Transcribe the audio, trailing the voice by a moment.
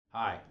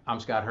Hi, I'm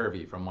Scott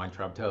Hervey from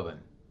Weintraub Tobin.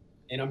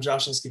 And I'm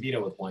Josh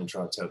Escobedo with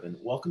Weintraub Tobin.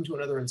 Welcome to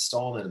another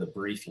installment of the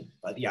Briefing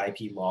by the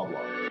IP Law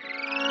Blog.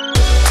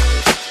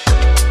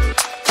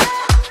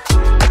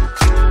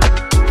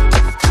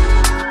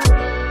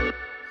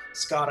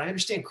 Scott, I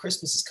understand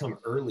Christmas has come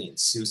early in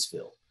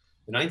Seussville.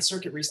 The Ninth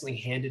Circuit recently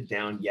handed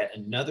down yet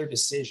another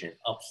decision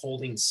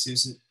upholding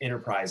Seuss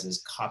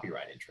Enterprises'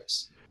 copyright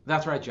interests.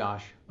 That's right,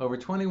 Josh. Over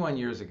 21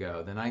 years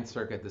ago, the Ninth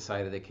Circuit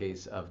decided a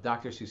case of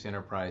Dr. Seuss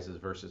Enterprises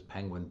versus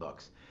Penguin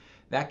Books.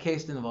 That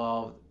case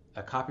involved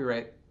a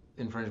copyright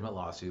infringement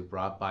lawsuit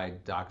brought by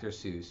Dr.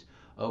 Seuss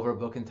over a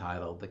book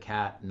entitled The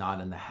Cat Not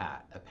in the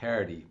Hat, a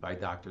parody by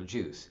Dr.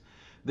 Juice.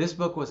 This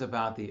book was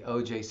about the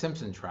O.J.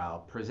 Simpson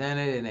trial,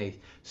 presented in a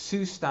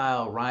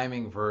Seuss-style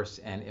rhyming verse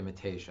and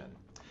imitation.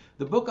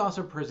 The book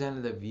also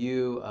presented a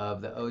view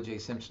of the O.J.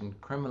 Simpson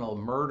criminal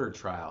murder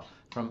trial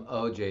from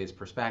O.J.'s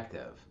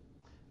perspective.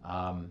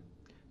 Um,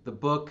 the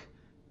book,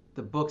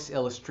 the book's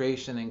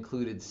illustration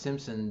included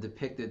Simpson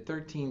depicted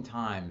 13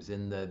 times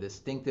in the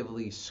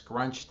distinctively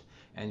scrunched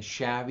and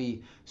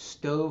shabby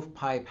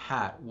stovepipe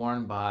hat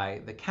worn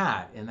by the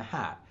cat in the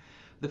hat.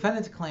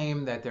 Defendants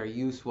claimed that their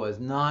use was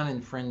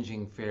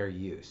non-infringing fair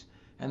use,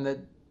 and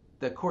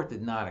the court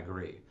did not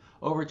agree.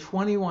 Over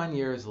 21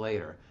 years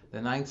later,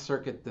 the Ninth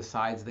Circuit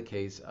decides the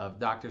case of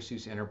Dr.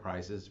 Seuss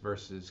Enterprises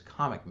versus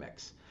Comic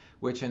Mix,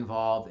 which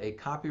involved a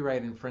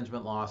copyright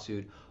infringement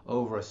lawsuit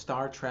over a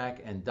Star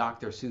Trek and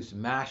Dr. Seuss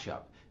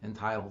mashup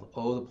entitled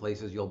Oh, the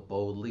Places You'll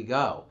Boldly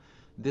Go.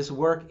 This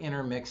work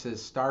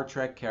intermixes Star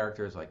Trek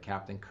characters like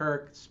Captain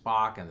Kirk,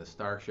 Spock, and the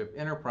Starship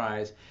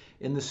Enterprise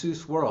in the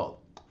Seuss world.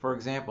 For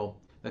example,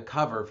 the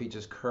cover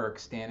features Kirk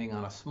standing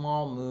on a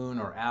small moon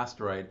or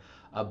asteroid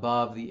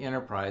above the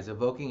Enterprise,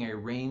 evoking a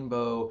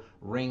rainbow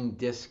ring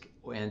disk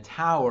and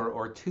tower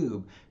or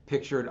tube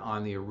pictured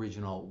on the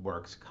original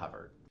work's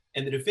cover.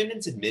 And the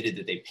defendants admitted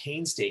that they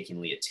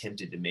painstakingly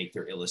attempted to make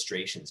their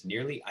illustrations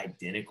nearly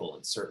identical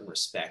in certain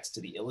respects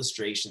to the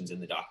illustrations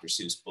in the Dr.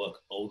 Seuss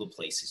book, Oh, the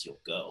Places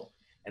You'll Go,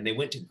 and they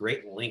went to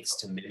great lengths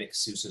to mimic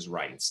Seuss's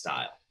writing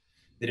style.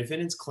 The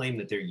defendants claimed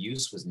that their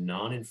use was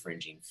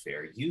non-infringing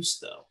fair use,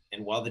 though,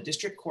 and while the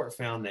district court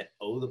found that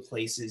Oh, the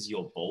Places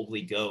You'll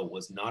Boldly Go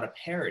was not a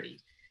parody,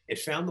 it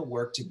found the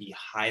work to be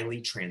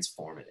highly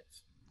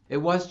transformative.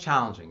 It was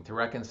challenging to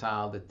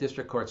reconcile the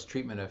district court's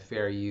treatment of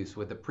fair use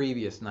with the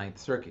previous Ninth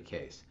Circuit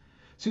case.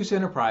 Seuss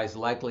Enterprise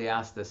likely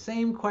asked the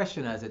same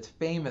question as its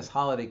famous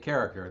holiday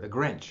character, the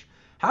Grinch.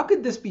 How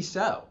could this be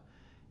so?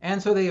 And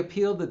so they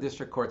appealed the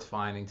district court's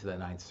finding to the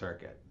Ninth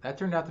Circuit. That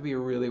turned out to be a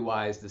really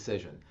wise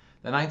decision.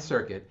 The Ninth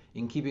Circuit,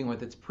 in keeping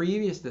with its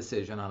previous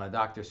decision on a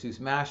Dr. Seuss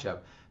mashup,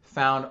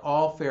 found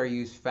all fair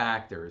use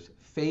factors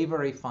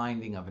favor a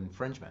finding of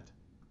infringement.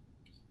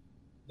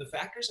 The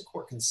factors a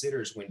court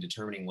considers when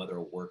determining whether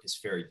a work is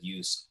fair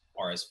use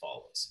are as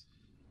follows.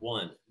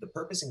 One, the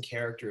purpose and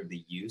character of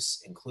the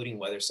use, including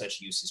whether such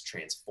use is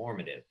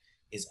transformative,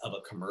 is of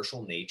a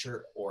commercial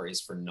nature or is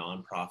for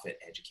nonprofit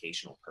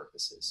educational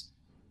purposes.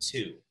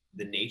 Two,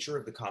 the nature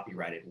of the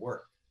copyrighted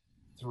work.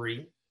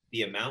 Three,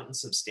 the amount and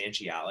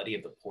substantiality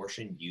of the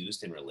portion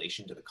used in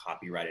relation to the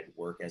copyrighted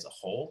work as a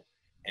whole.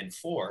 And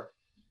four,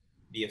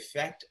 the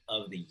effect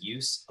of the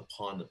use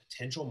upon the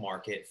potential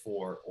market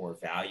for or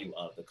value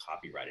of the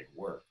copyrighted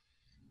work.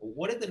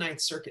 What did the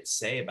Ninth Circuit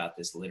say about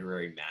this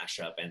literary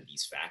mashup and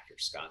these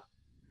factors, Scott?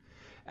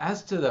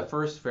 As to the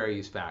first fair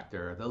use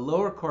factor, the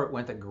lower court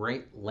went to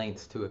great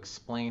lengths to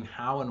explain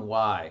how and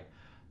why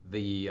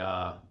the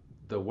uh,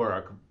 the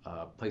work,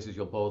 Places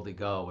You'll Boldly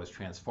Go, was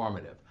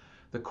transformative.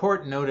 The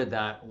court noted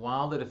that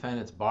while the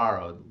defendants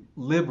borrowed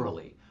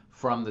liberally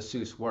from the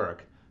Seuss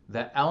work,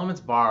 the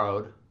elements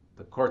borrowed,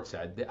 the court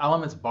said, the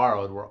elements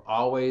borrowed were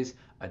always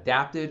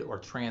adapted or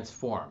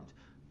transformed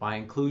by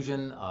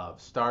inclusion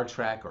of Star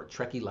Trek or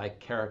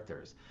Trekkie-like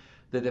characters.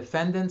 The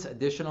defendant's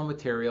additional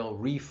material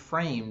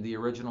reframed the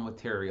original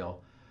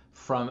material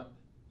from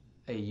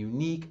a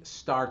unique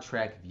Star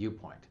Trek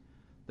viewpoint.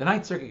 The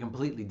Ninth Circuit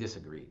completely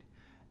disagreed.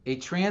 A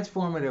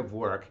transformative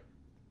work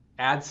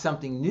adds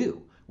something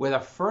new with a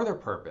further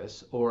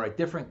purpose or a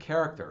different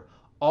character,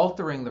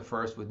 altering the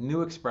first with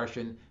new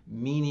expression,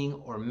 meaning,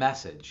 or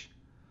message.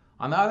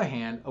 On the other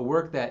hand, a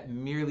work that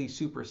merely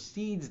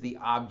supersedes the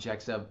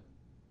objects of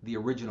the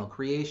original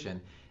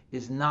creation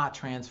is not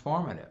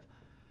transformative.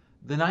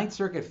 The Ninth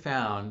Circuit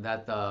found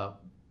that the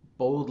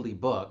Boldly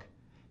book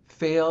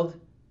failed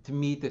to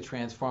meet the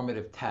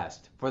transformative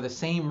test for the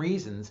same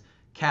reasons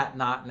Cat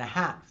Not in a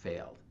Hat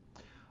failed.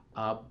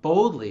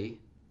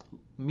 Boldly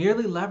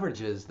merely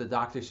leverages the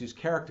Dr. Seuss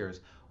characters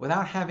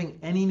without having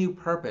any new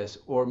purpose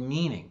or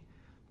meaning.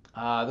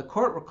 The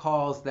court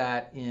recalls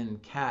that in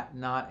Cat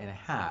Not in a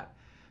Hat,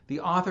 the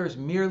authors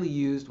merely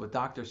used what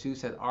Dr.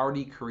 Seuss had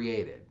already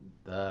created,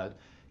 the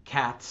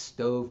cat's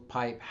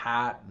stovepipe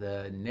hat,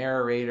 the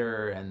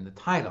narrator, and the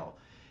title,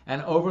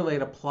 and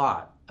overlaid a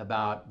plot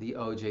about the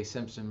O.J.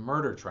 Simpson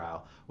murder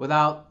trial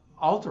without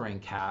altering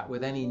Cat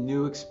with any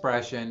new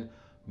expression,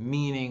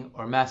 meaning,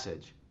 or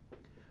message.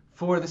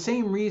 For the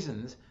same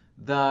reasons,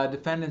 the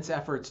defendant's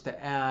efforts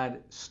to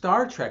add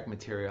Star Trek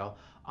material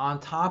on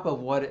top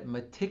of what it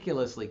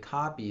meticulously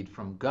copied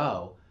from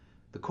Go,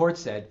 the court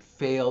said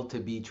failed to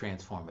be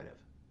transformative.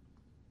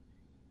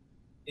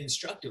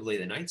 Instructively,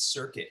 the Ninth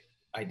Circuit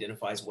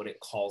identifies what it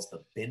calls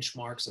the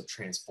benchmarks of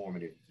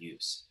transformative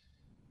use.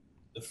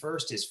 The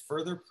first is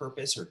further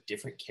purpose or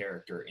different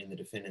character in the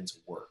defendant's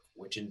work,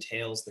 which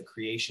entails the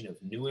creation of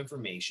new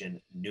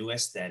information, new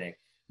aesthetic,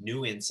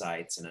 new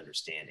insights, and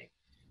understanding.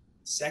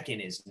 Second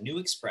is new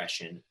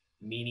expression,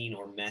 meaning,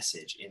 or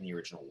message in the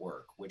original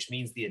work, which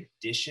means the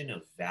addition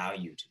of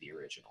value to the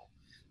original.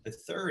 The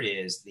third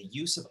is the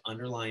use of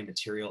underlying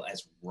material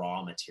as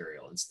raw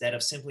material instead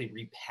of simply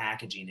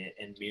repackaging it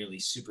and merely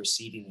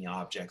superseding the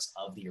objects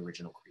of the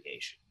original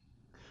creation.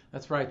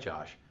 That's right,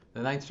 Josh.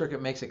 The Ninth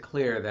Circuit makes it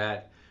clear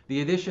that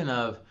the addition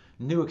of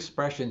new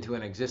expression to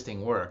an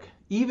existing work,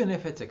 even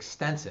if it's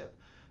extensive,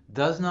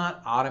 does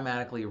not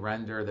automatically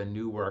render the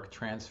new work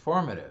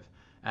transformative.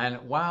 And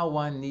while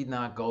one need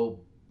not go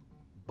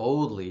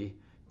boldly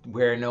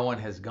where no one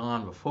has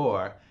gone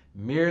before,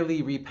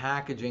 merely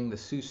repackaging the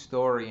Seuss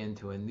story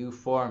into a new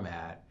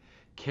format,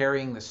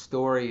 carrying the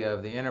story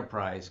of the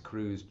Enterprise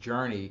crew's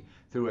journey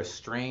through a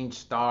strange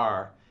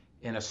star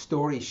in a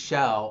story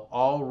shell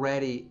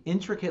already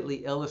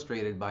intricately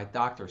illustrated by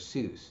Dr.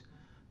 Seuss,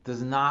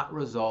 does not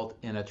result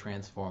in a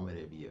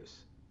transformative use.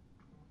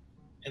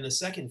 And the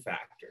second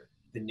factor,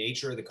 the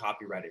nature of the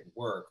copyrighted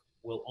work,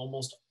 will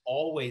almost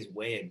always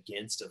weigh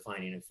against a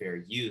finding of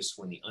fair use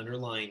when the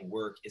underlying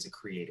work is a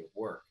creative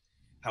work.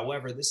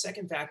 However, the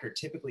second factor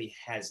typically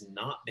has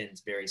not been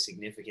very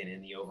significant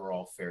in the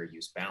overall fair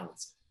use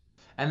balance.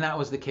 And that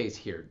was the case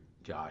here,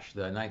 Josh.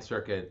 The Ninth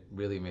Circuit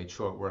really made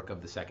short work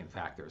of the second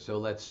factor. So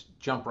let's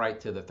jump right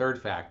to the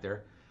third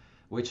factor,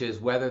 which is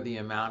whether the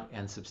amount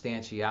and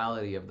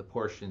substantiality of the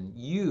portion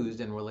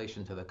used in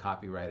relation to the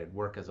copyrighted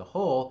work as a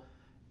whole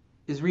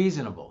is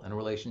reasonable in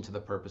relation to the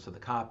purpose of the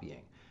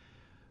copying.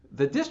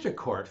 The district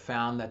court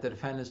found that the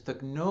defendants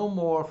took no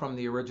more from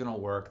the original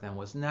work than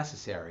was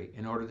necessary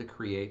in order to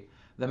create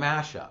the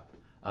mashup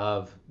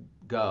of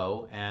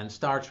Go and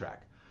Star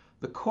Trek.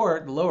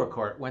 The lower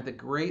court, went to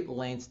great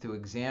lengths to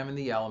examine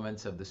the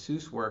elements of the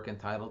Seuss work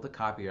entitled to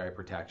copyright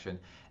protection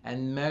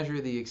and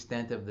measure the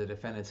extent of the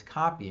defendant's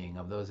copying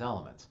of those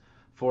elements.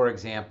 For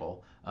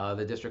example,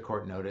 the district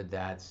court noted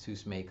that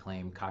Seuss may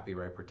claim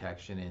copyright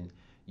protection in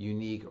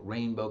unique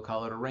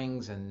rainbow-colored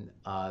rings and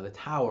the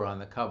tower on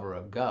the cover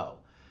of Go.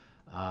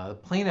 The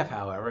plaintiff,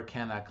 however,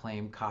 cannot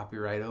claim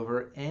copyright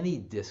over any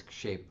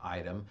disc-shaped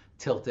item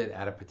tilted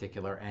at a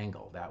particular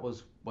angle. That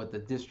was what the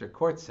district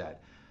court said.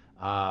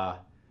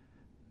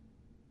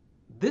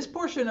 This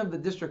portion of the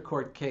district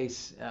court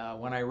case,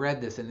 when I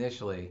read this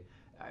initially,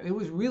 it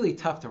was really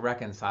tough to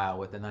reconcile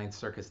with the Ninth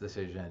Circuit's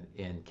decision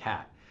in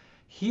Cat.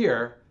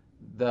 Here,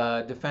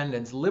 the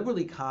defendants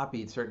liberally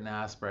copied certain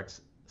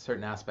aspects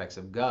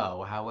of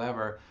Go.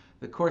 However,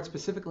 the court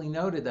specifically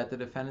noted that the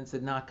defendants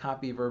did not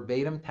copy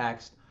verbatim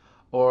text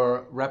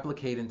or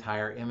replicate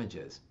entire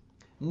images.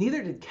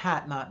 Neither did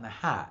Cat Not in the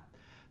Hat.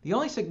 The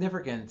only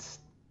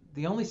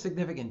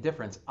significant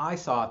difference I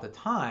saw at the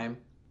time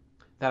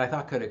that I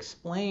thought could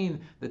explain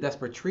the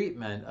desperate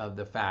treatment of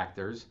the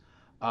factors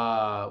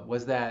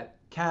was that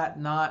Cat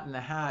Not in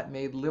the Hat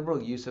made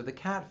liberal use of the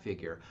cat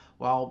figure,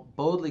 while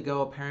Boldly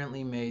Go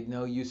apparently made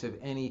no use of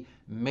any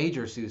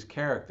major Seuss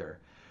character.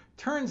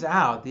 Turns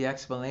out the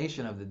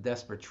explanation of the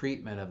desperate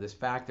treatment of this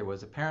factor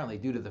was apparently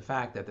due to the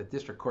fact that the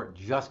district court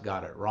just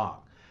got it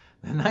wrong.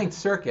 The Ninth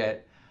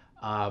Circuit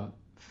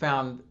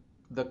found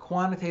the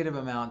quantitative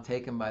amount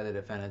taken by the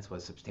defendants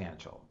was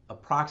substantial,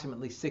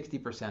 approximately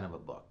 60%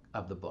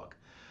 of the book.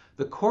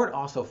 The court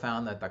also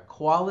found that the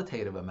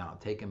qualitative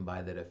amount taken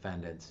by the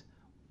defendants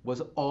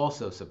was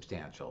also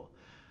substantial.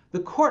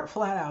 The court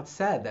flat out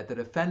said that the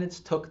defendants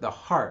took the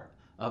heart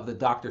of the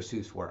Dr.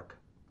 Seuss work.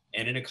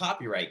 And in a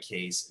copyright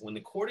case, when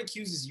the court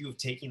accuses you of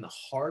taking the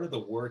heart of the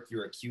work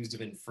you're accused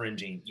of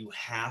infringing, you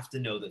have to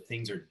know that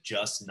things are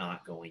just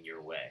not going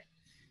your way.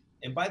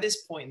 And by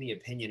this point in the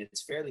opinion,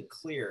 it's fairly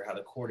clear how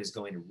the court is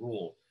going to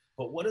rule.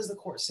 But what does the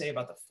court say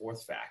about the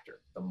fourth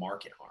factor, the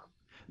market harm?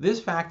 This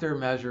factor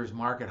measures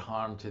market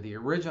harm to the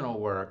original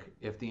work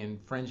if the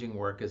infringing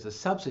work is a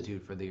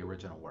substitute for the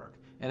original work.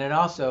 And it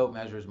also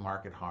measures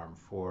market harm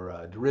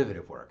for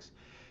derivative works.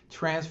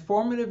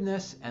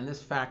 Transformativeness and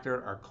this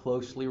factor are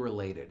closely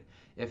related.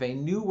 If a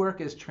new work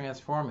is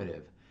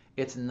transformative,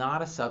 it's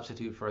not a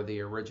substitute for the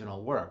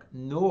original work,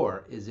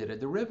 nor is it a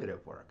derivative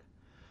work.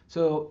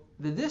 So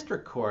the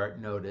district court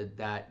noted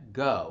that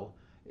Go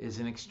is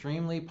an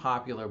extremely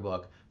popular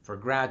book for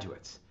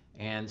graduates,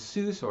 and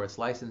Seuss or its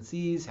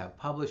licensees have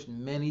published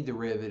many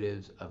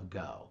derivatives of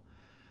Go.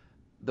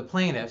 The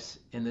plaintiffs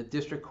in the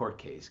district court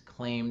case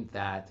claimed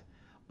that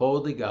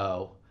Boldly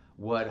Go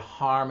would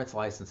harm its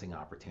licensing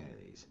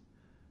opportunities.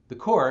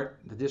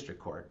 The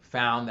district court,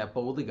 found that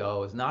Boldly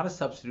Go is not a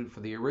substitute for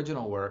the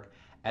original work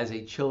as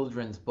a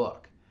children's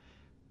book.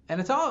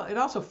 And it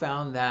also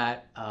found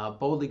that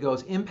Boldly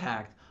Go's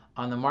impact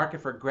on the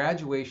market for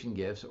graduation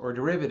gifts or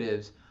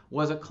derivatives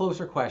was a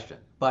closer question.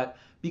 But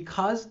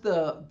because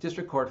the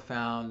district court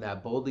found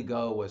that Boldly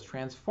Go was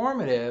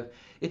transformative,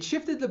 it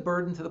shifted the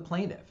burden to the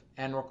plaintiff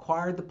and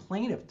required the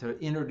plaintiff to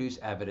introduce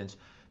evidence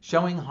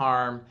showing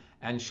harm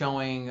and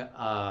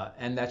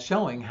that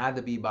showing had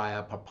to be by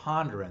a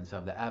preponderance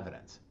of the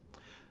evidence.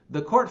 The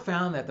district court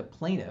found that the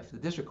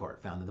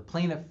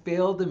plaintiff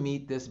failed to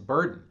meet this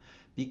burden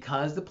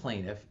because the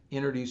plaintiff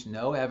introduced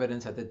no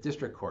evidence at the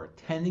district court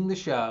tending to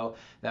show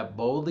that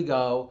Boldly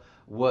Go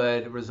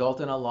would result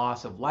in a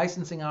loss of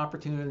licensing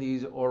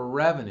opportunities or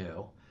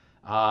revenue.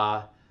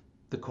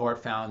 The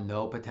court found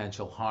no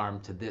potential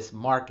harm to this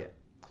market.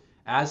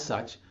 As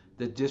such,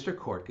 the district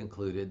court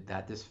concluded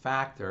that this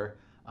factor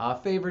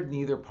favored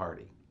neither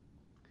party.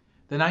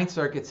 The Ninth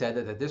Circuit said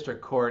that the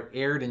district court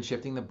erred in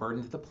shifting the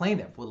burden to the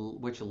plaintiff,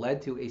 which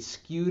led to a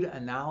skewed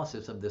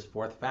analysis of this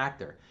fourth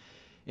factor.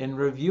 In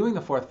reviewing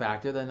the fourth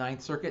factor, the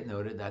Ninth Circuit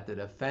noted that the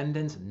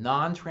defendant's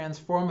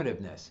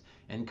non-transformativeness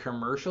and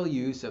commercial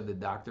use of the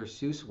Dr.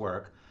 Seuss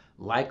work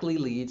likely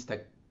leads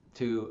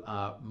to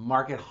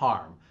market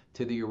harm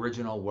to the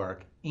original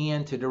work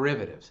and to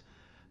derivatives.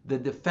 The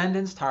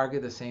defendants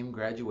target the same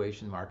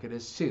graduation market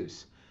as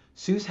Seuss.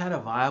 Seuss had a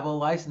viable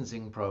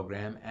licensing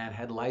program and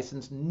had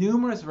licensed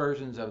numerous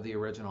versions of the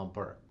original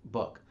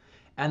book.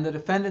 And the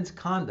defendant's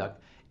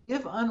conduct,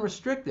 if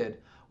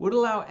unrestricted, would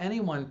allow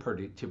anyone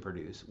to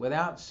produce,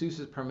 without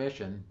Seuss's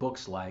permission,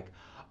 books like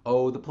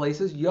Oh, the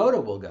Places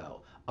Yoda Will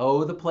Go,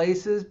 Oh, the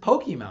Places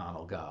Pokemon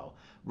Will Go,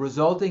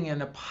 resulting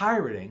in a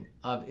pirating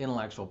of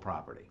intellectual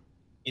property.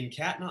 In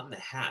Cat Not in the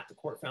Hat, the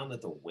court found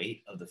that the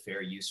weight of the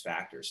fair use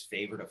factors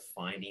favored a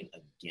finding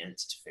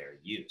against fair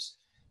use.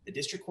 The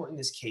district court in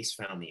this case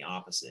found the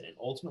opposite, and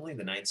ultimately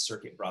the Ninth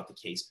Circuit brought the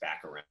case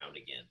back around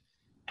again.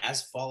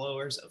 As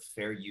followers of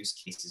fair use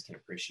cases can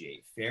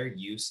appreciate, fair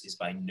use is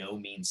by no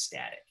means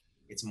static.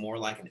 It's more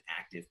like an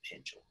active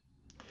pendulum.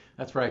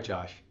 That's right,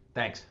 Josh.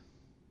 Thanks.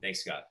 Thanks,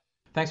 Scott.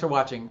 Thanks for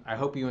watching. I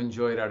hope you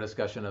enjoyed our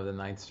discussion of the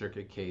Ninth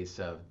Circuit case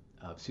of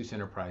Seuss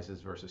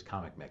Enterprises versus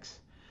Comic Mix.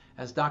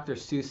 As Dr.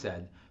 Seuss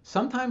said,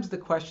 sometimes the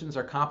questions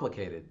are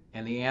complicated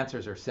and the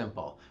answers are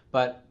simple.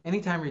 But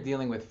anytime you're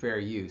dealing with fair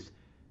use,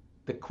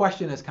 the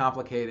question is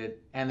complicated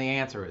and the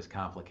answer is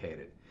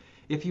complicated.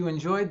 If you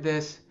enjoyed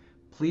this,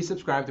 please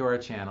subscribe to our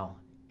channel.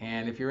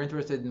 And if you're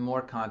interested in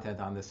more content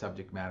on this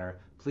subject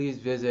matter, please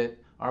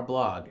visit our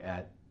blog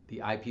at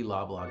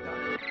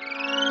theiplawblog.com.